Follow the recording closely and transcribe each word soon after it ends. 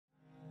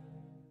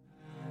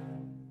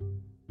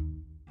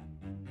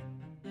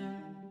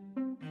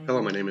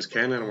Hello, my name is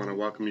Ken, and I want to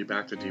welcome you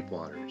back to Deep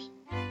Waters.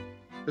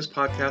 This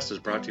podcast is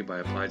brought to you by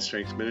Applied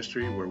Strengths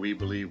Ministry, where we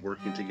believe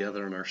working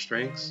together in our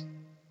strengths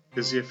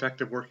is the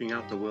effect of working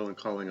out the will and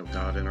calling of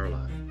God in our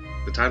life.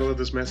 The title of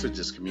this message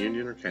is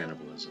Communion or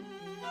Cannibalism.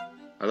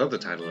 I love the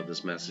title of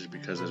this message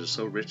because it is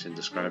so rich in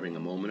describing a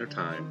moment or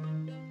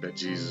time that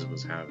Jesus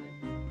was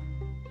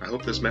having. I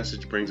hope this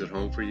message brings it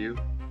home for you,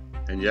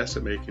 and yes,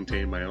 it may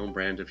contain my own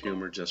brand of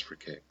humor just for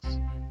kicks.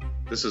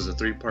 This is a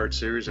 3-part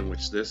series in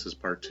which this is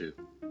part 2.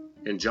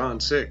 In John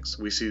 6,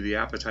 we see the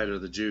appetite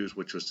of the Jews,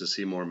 which was to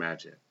see more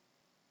magic.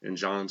 In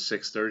John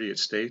 6:30 it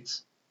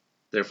states,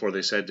 "Therefore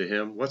they said to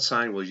him, What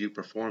sign will you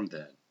perform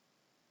then?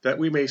 That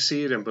we may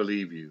see it and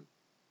believe you.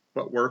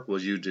 What work will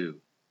you do?"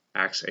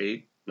 Acts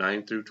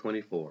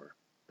 8:9-24.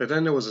 But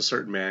then there was a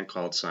certain man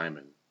called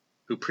Simon,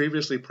 who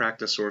previously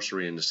practiced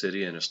sorcery in the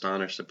city and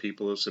astonished the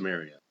people of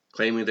Samaria,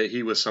 claiming that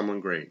he was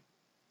someone great,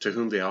 to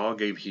whom they all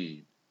gave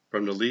heed,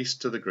 from the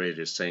least to the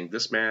greatest, saying,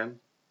 "This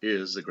man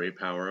is the great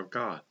power of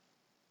God."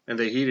 And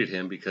they heeded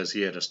him because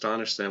he had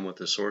astonished them with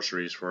his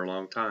sorceries for a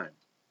long time.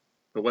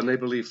 But when they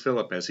believed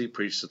Philip as he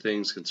preached the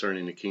things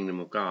concerning the kingdom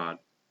of God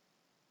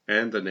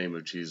and the name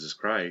of Jesus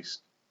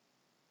Christ,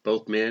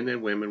 both men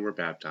and women were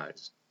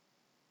baptized.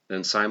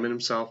 Then Simon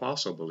himself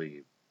also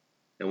believed,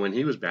 and when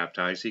he was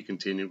baptized he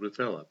continued with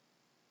Philip,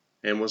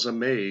 and was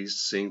amazed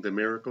seeing the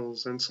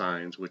miracles and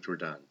signs which were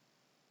done.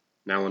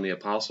 Now when the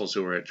apostles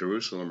who were at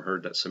Jerusalem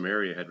heard that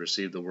Samaria had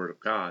received the word of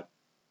God,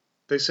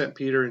 they sent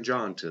Peter and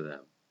John to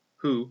them,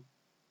 who,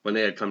 when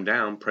they had come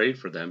down, prayed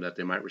for them that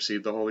they might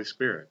receive the Holy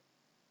Spirit.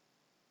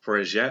 For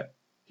as yet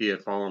he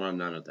had fallen on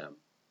none of them.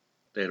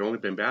 They had only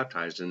been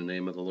baptized in the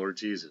name of the Lord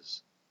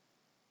Jesus.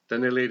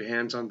 Then they laid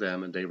hands on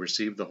them, and they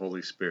received the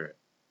Holy Spirit.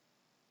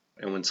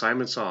 And when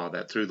Simon saw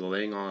that through the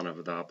laying on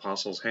of the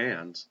apostles'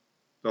 hands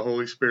the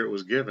Holy Spirit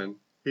was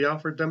given, he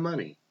offered them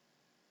money,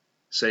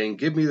 saying,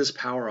 "Give me this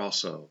power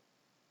also,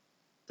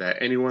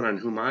 that anyone on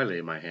whom I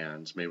lay my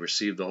hands may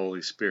receive the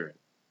Holy Spirit."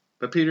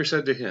 But Peter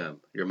said to him,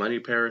 "Your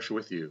money perish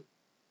with you,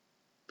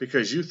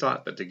 because you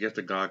thought that the gift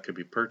of God could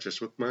be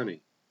purchased with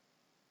money.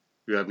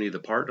 You have neither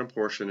part nor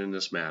portion in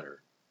this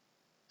matter,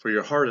 for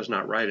your heart is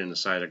not right in the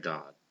sight of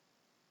God.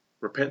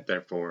 Repent,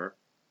 therefore,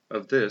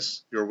 of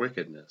this your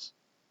wickedness,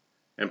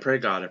 and pray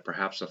God that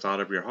perhaps the thought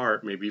of your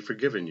heart may be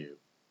forgiven you.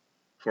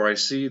 For I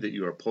see that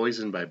you are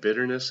poisoned by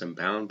bitterness and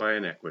bound by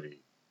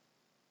iniquity."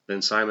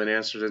 Then Simon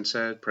answered and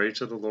said, "Pray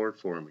to the Lord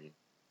for me,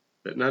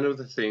 that none of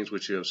the things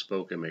which you have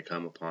spoken may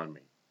come upon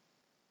me."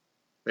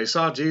 They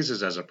saw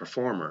Jesus as a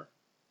performer,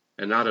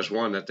 and not as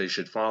one that they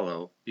should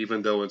follow,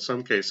 even though in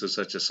some cases,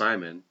 such as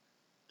Simon,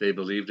 they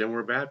believed and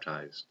were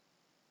baptized.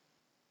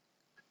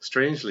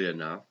 Strangely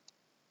enough,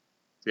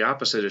 the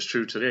opposite is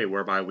true today,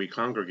 whereby we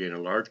congregate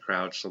in large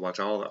crowds to watch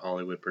all that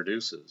Hollywood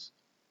produces.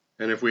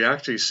 And if we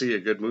actually see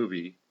a good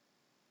movie,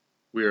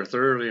 we are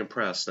thoroughly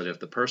impressed that if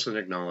the person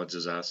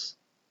acknowledges us,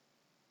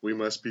 we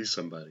must be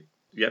somebody.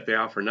 Yet they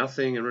offer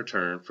nothing in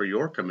return for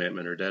your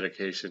commitment or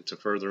dedication to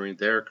furthering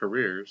their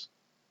careers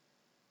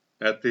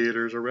at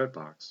theaters or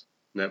Redbox,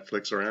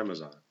 Netflix or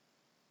Amazon.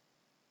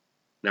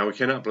 Now we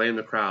cannot blame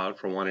the crowd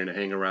for wanting to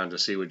hang around to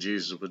see what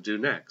Jesus would do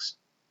next.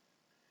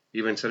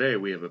 Even today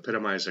we have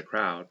epitomized a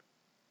crowd,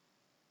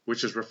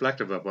 which is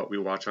reflective of what we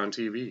watch on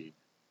TV.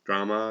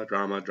 Drama,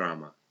 drama,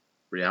 drama.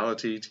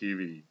 Reality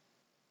TV.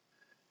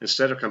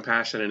 Instead of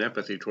compassion and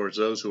empathy towards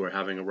those who are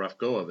having a rough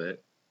go of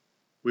it,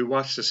 we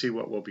watch to see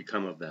what will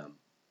become of them.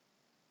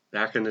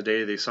 Back in the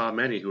day they saw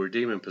many who were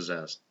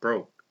demon-possessed,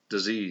 broke,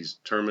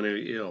 diseased,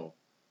 terminally ill,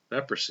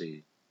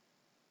 leprosy,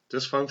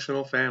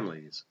 dysfunctional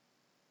families.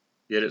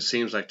 Yet it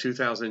seems like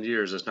 2,000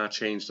 years has not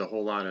changed a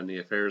whole lot in the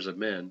affairs of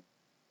men,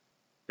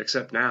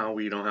 except now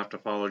we don't have to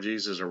follow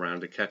Jesus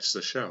around to catch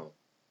the show.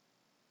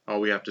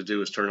 All we have to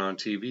do is turn on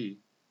TV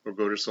or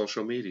go to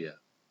social media.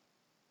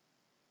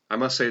 I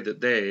must say that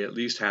they at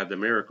least had the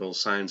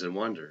miracles, signs, and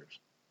wonders.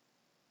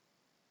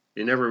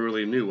 You never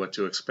really knew what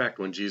to expect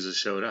when Jesus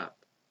showed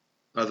up,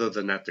 other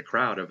than that the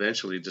crowd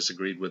eventually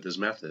disagreed with his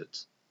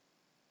methods,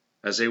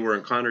 as they were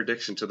in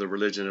contradiction to the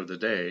religion of the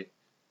day,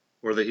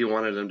 or that he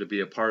wanted them to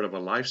be a part of a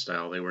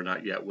lifestyle they were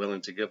not yet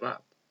willing to give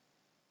up.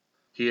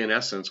 He, in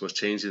essence, was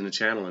changing the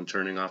channel and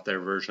turning off their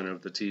version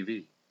of the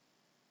TV.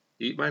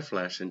 Eat my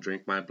flesh and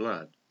drink my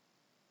blood.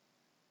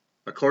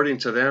 According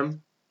to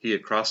them, he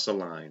had crossed the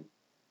line,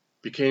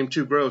 became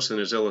too gross in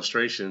his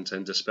illustrations,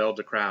 and dispelled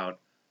the crowd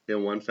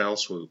in one fell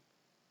swoop.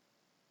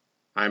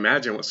 I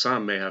imagine what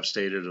some may have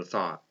stated or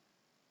thought.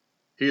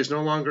 He is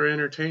no longer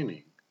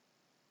entertaining.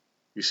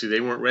 You see, they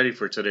weren't ready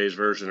for today's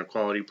version of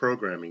quality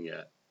programming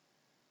yet.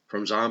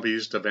 From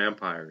zombies to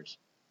vampires.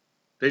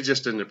 They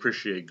just didn't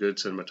appreciate good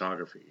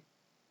cinematography.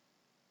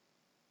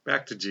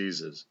 Back to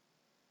Jesus.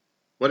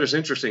 What is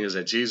interesting is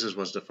that Jesus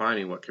was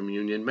defining what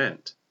communion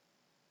meant.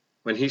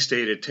 When he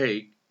stated,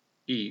 "Take,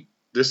 eat,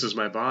 this is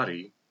my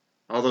body,"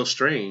 although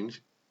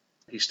strange,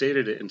 he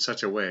stated it in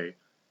such a way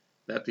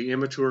that the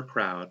immature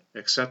crowd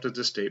accepted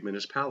the statement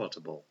as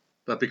palatable.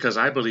 But because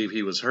I believe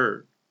he was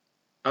hurt,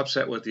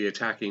 upset with the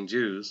attacking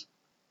Jews,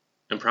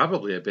 and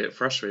probably a bit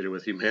frustrated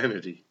with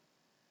humanity,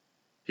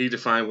 He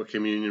defined what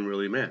communion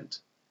really meant.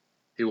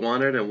 He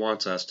wanted and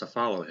wants us to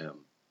follow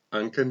him,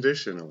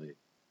 unconditionally,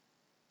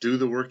 do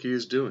the work he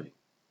is doing,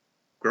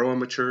 grow and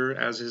mature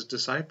as his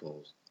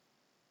disciples,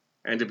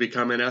 and to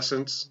become in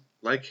essence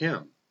like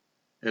him.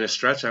 In a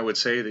stretch, I would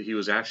say that he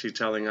was actually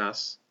telling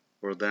us,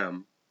 or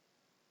them,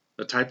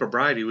 the type of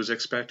bride he was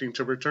expecting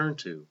to return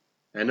to.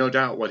 And no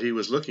doubt what he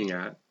was looking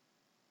at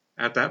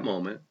that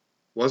moment,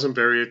 wasn't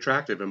very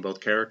attractive in both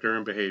character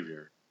and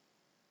behavior.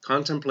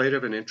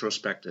 Contemplative and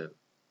introspective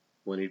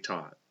when he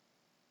taught,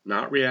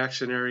 not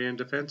reactionary and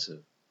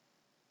defensive.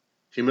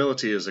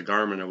 Humility is a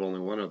garment of only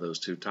one of those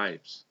two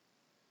types.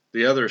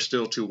 The other is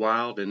still too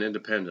wild and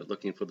independent,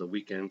 looking for the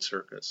weekend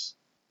circus.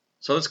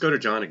 So let's go to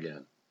John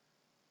again.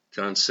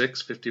 John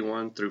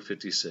 6:51 through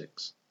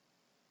 56.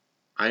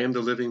 I am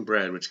the living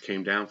bread which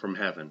came down from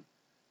heaven.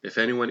 If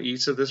anyone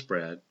eats of this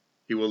bread,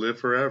 he will live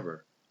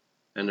forever.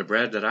 And the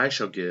bread that I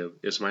shall give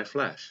is my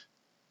flesh,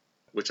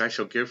 which I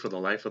shall give for the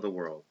life of the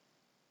world.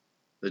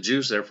 The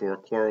Jews therefore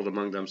quarreled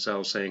among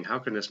themselves, saying, How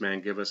can this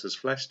man give us his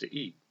flesh to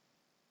eat?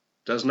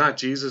 Does not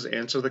Jesus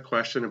answer the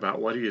question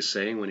about what he is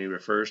saying when he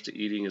refers to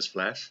eating his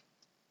flesh?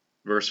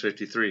 Verse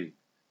 53.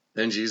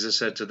 Then Jesus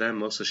said to them,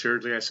 Most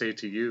assuredly I say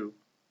to you,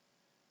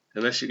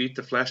 unless you eat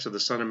the flesh of the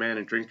Son of Man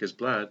and drink his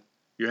blood,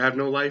 you have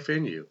no life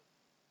in you.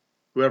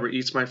 Whoever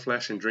eats my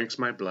flesh and drinks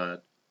my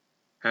blood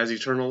has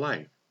eternal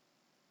life,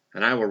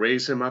 and I will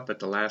raise him up at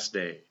the last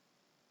day.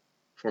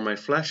 For my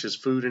flesh is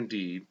food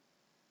indeed,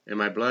 and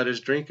my blood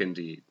is drink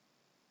indeed.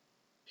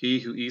 He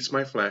who eats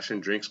my flesh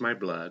and drinks my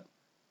blood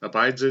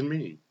abides in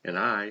me, and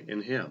I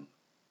in him.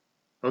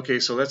 Okay,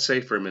 so let's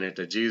say for a minute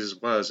that Jesus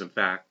was, in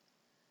fact,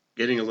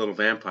 getting a little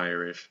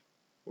vampire-ish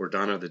or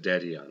Dawn of the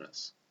Dead-y on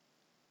us.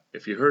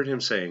 If you heard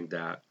him saying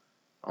that,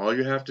 all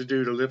you have to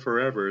do to live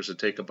forever is to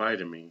take a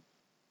bite of me,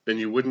 then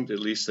you wouldn't at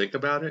least think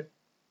about it?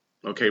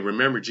 Okay,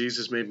 remember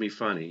Jesus made me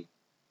funny,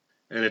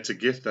 and it's a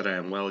gift that I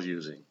am well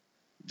using.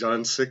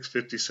 John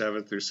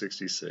 6:57 through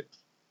 66.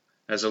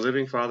 As a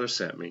living Father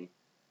sent me,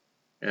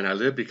 and I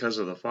live because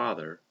of the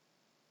Father,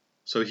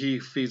 so he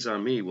who feeds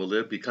on me will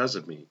live because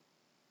of me.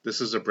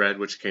 This is the bread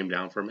which came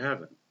down from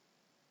heaven.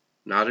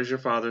 Not as your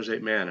fathers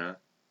ate manna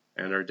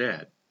and are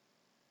dead.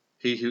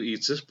 He who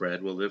eats this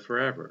bread will live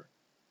forever.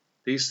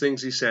 These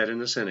things he said in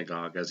the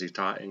synagogue as he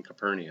taught in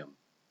Capernaum.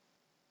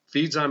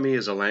 Feeds on me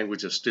is a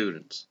language of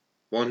students,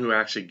 one who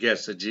actually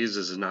gets that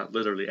Jesus is not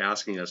literally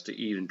asking us to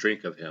eat and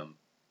drink of him.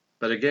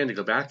 But again, to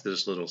go back to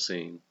this little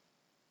scene,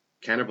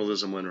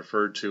 cannibalism when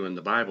referred to in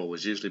the Bible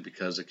was usually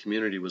because the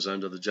community was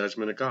under the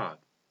judgment of God.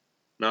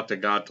 Not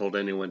that God told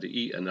anyone to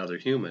eat another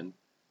human.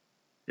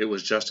 It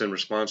was just in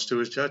response to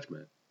his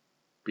judgment.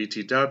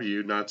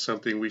 BTW, not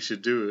something we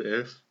should do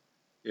if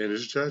in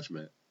his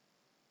judgment.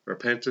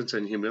 Repentance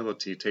and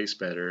humility taste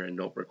better and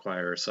don't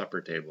require a supper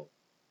table.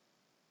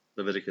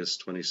 Leviticus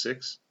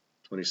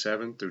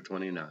 26:27 through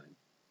 29.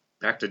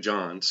 Back to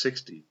John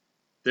 60.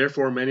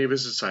 Therefore many of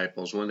his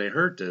disciples, when they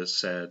heard this,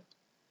 said,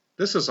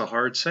 This is a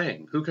hard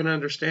saying. Who can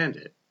understand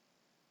it?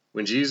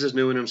 When Jesus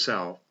knew in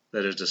himself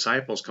that his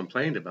disciples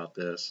complained about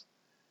this,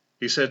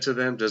 he said to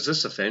them, Does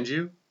this offend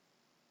you?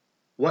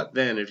 What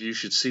then if you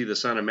should see the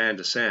Son of Man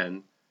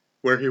descend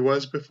where he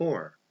was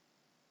before?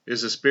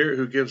 Is the Spirit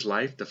who gives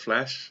life the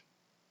flesh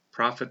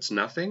profits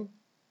nothing?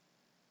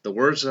 The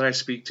words that I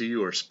speak to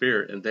you are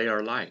spirit, and they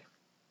are life.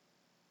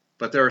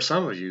 But there are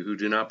some of you who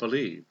do not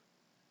believe,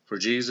 for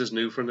Jesus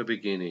knew from the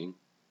beginning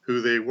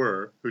who they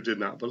were who did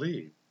not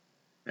believe,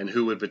 and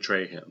who would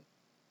betray him.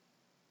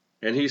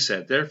 And he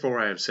said, Therefore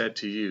I have said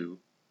to you,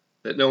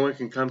 that no one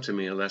can come to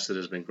me unless it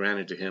has been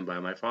granted to him by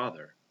my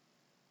Father.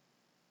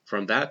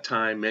 From that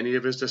time many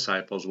of his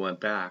disciples went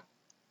back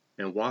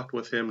and walked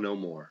with him no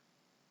more.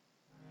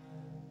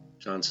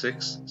 John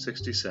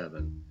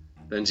 6:67.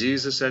 Then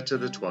Jesus said to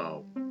the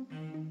 12,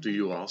 Do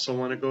you also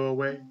want to go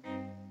away?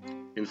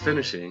 In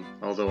finishing,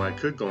 although I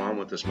could go on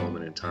with this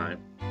moment in time,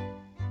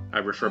 I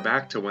refer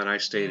back to when I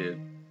stated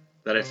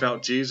that I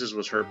felt Jesus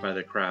was hurt by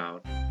the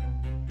crowd,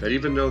 that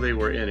even though they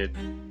were in it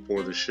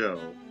for the show,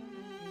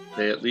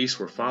 they at least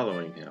were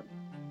following him.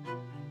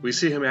 We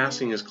see him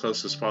asking his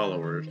closest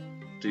followers,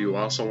 Do you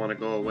also want to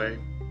go away?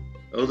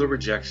 Oh, the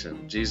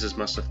rejection Jesus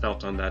must have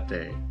felt on that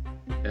day.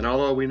 And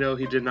although we know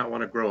he did not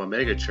want to grow a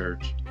mega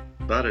church,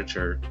 but a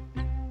church,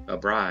 a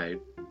bride,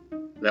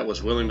 that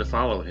was willing to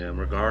follow him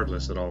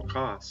regardless at all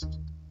costs,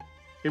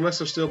 he must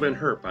have still been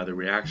hurt by the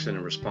reaction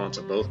and response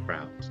of both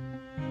crowds,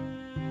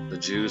 the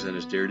Jews and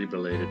his dearly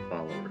belated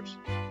followers.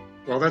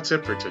 Well, that's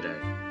it for today.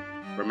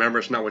 Remember,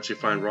 it's not what you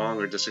find wrong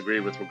or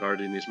disagree with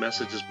regarding these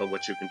messages, but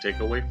what you can take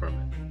away from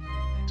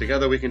it.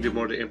 Together we can do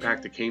more to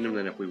impact the kingdom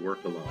than if we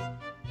work alone.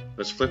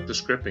 Let's flip the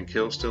script and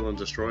kill, steal, and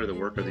destroy the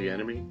work of the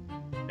enemy,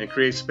 and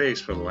create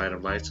space for the light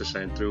of lights to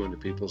shine through into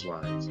people's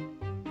lives.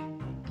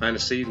 Plant a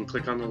seed and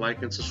click on the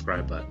like and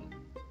subscribe button.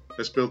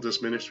 Let's build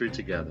this ministry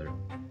together.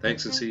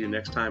 Thanks, and see you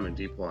next time in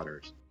Deep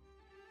Waters.